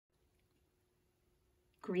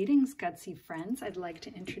Greetings, gutsy friends. I'd like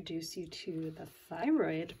to introduce you to the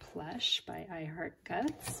Thyroid plush by I Heart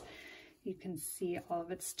Guts. You can see all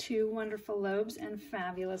of its two wonderful lobes and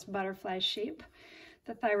fabulous butterfly shape.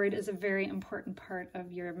 The thyroid is a very important part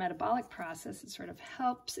of your metabolic process. It sort of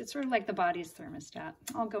helps. It's sort of like the body's thermostat.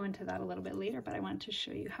 I'll go into that a little bit later, but I wanted to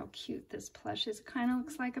show you how cute this plush is. It kind of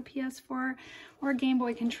looks like a PS4 or a Game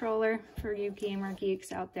Boy controller for you gamer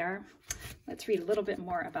geeks out there. Let's read a little bit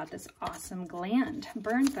more about this awesome gland.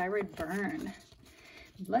 Burn, thyroid, burn.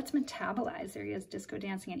 Let's metabolize. There he is, disco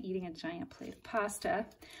dancing and eating a giant plate of pasta.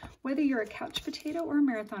 Whether you're a couch potato or a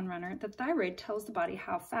marathon runner, the thyroid tells the body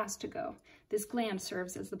how fast to go. This gland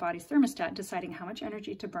serves as the body's thermostat, deciding how much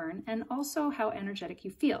energy to burn and also how energetic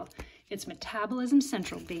you feel. It's metabolism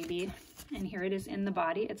central, baby. And here it is in the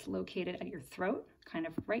body. It's located at your throat, kind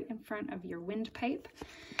of right in front of your windpipe.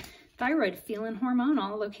 Thyroid, feeling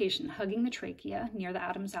hormonal location, hugging the trachea near the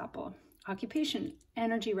Adam's apple. Occupation,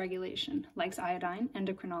 energy regulation, likes iodine,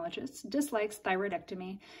 endocrinologists, dislikes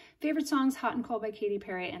thyroidectomy, favorite songs, Hot and Cold by Katy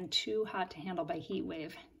Perry, and Too Hot to Handle by Heat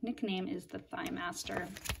Wave. Nickname is the Thigh Master.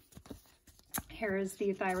 Here is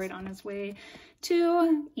the thyroid on its way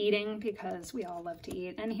to eating, because we all love to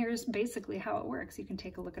eat. And here's basically how it works. You can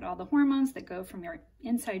take a look at all the hormones that go from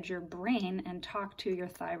inside your brain and talk to your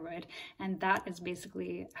thyroid. And that is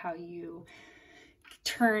basically how you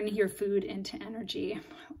turn your food into energy.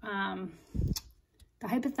 The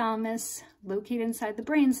hypothalamus, located inside the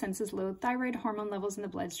brain, senses low thyroid hormone levels in the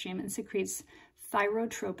bloodstream and secretes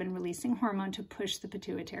thyrotropin, releasing hormone to push the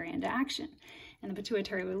pituitary into action. And the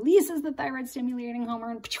pituitary releases the thyroid stimulating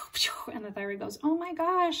hormone, and the thyroid goes, oh my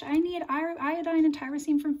gosh, I need iodine and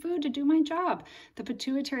tyrosine from food to do my job. The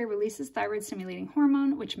pituitary releases thyroid stimulating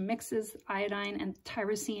hormone, which mixes iodine and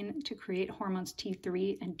tyrosine to create hormones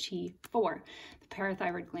T3 and T4. The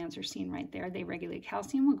parathyroid glands are seen right there. They regulate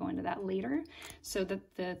calcium. We'll go into that later. So the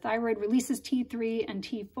thyroid releases T3 and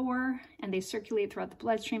T4, and they circulate throughout the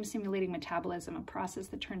bloodstream, stimulating metabolism, a process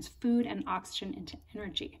that turns food and oxygen into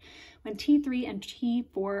energy. When T3 and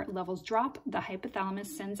T4 levels drop, the hypothalamus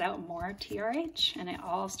sends out more TRH, and it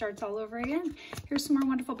all starts all over again. Here's some more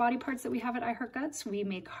wonderful body parts that we have at I Heart Guts. We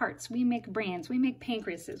make hearts, we make brains, we make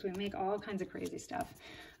pancreases, we make all kinds of crazy stuff.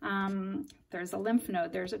 There's a lymph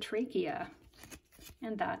node, there's a trachea,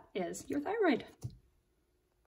 and that is your thyroid.